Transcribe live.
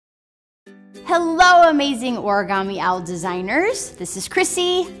Hello, amazing origami owl designers. This is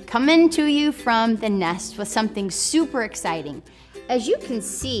Chrissy coming to you from the nest with something super exciting. As you can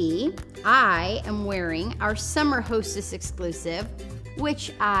see, I am wearing our summer Hostess exclusive,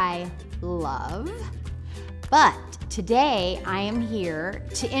 which I love. But today I am here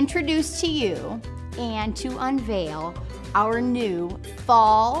to introduce to you and to unveil our new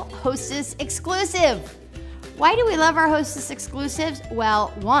fall Hostess exclusive. Why do we love our Hostess exclusives? Well,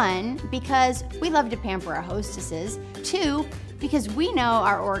 one, because we love to pamper our hostesses. Two, because we know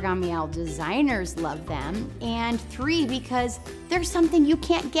our origami owl designers love them. And three, because there's something you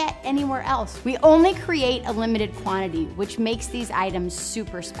can't get anywhere else. We only create a limited quantity, which makes these items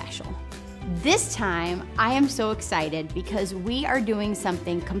super special. This time, I am so excited because we are doing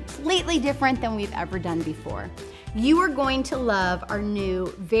something completely different than we've ever done before. You are going to love our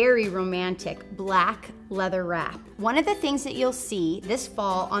new, very romantic black leather wrap. One of the things that you'll see this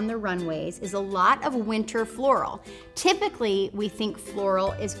fall on the runways is a lot of winter floral. Typically, we think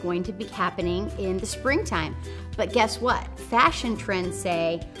floral is going to be happening in the springtime, but guess what? Fashion trends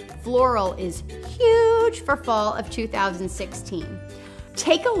say floral is huge for fall of 2016.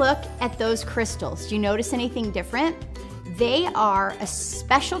 Take a look at those crystals. Do you notice anything different? They are a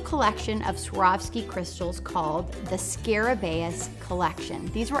special collection of Swarovski crystals called the Scarabaeus collection.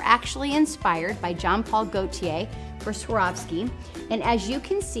 These were actually inspired by Jean Paul Gaultier for Swarovski. And as you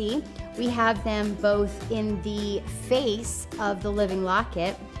can see, we have them both in the face of the living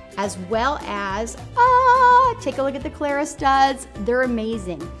locket, as well as, take a look at the Clara studs. They're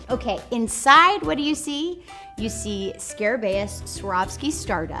amazing. Okay, inside, what do you see? You see Scarabaeus Swarovski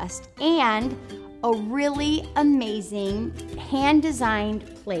Stardust and a really amazing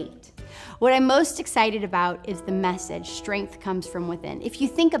hand-designed plate. What I'm most excited about is the message, strength comes from within. If you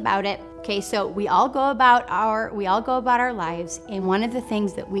think about it, okay, so we all go about our lives, and one of the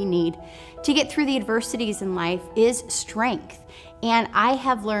things that we need to get through the adversities in life is strength. And I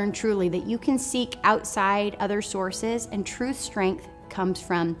have learned truly that you can seek outside other sources, and true strength comes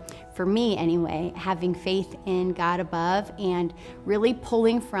from, for me anyway, having faith in God above and really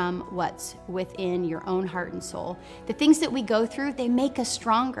pulling from what's within your own heart and soul. The things that we go through, they make us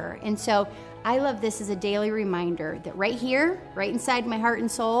stronger. And so I love this as a daily reminder that right here, right inside my heart and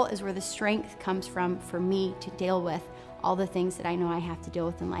soul, is where the strength comes from for me to deal with all the things that I know I have to deal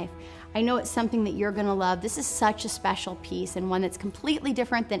with in life. I know it's something that you're gonna love. This is such a special piece and one that's completely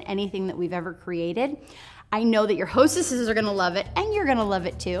different than anything that we've ever created. I know that your hostesses are gonna love it and you're gonna love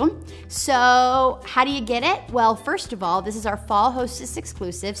it too. So how do you get it? Well, first of all, this is our fall Hostess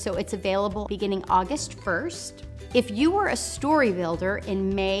exclusive, so it's available beginning August 1st. If you were a story builder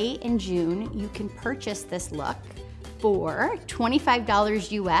in May and June, you can purchase this look for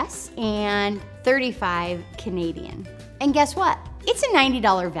 $25 US and $35 Canadian. And guess what? It's a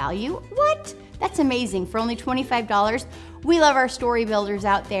 $90 value. What? That's amazing. For only $25. We love our story builders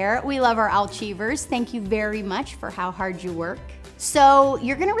out there. We love our Alchievers. Thank you very much for how hard you work. So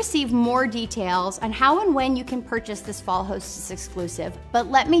you're gonna receive more details on how and when you can purchase this fall Hostess exclusive. But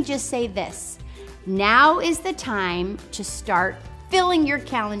let me just say this. Now is the time to start filling your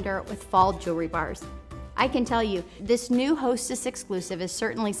calendar with fall jewelry bars. I can tell you, this new Hostess exclusive is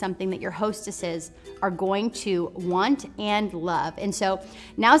certainly something that your hostesses are going to want and love. And so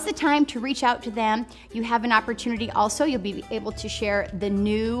now's the time to reach out to them. You have an opportunity also, you'll be able to share the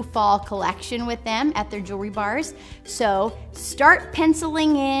new fall collection with them at their jewelry bars. So start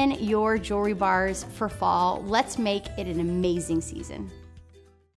penciling in your jewelry bars for fall. Let's make it an amazing season.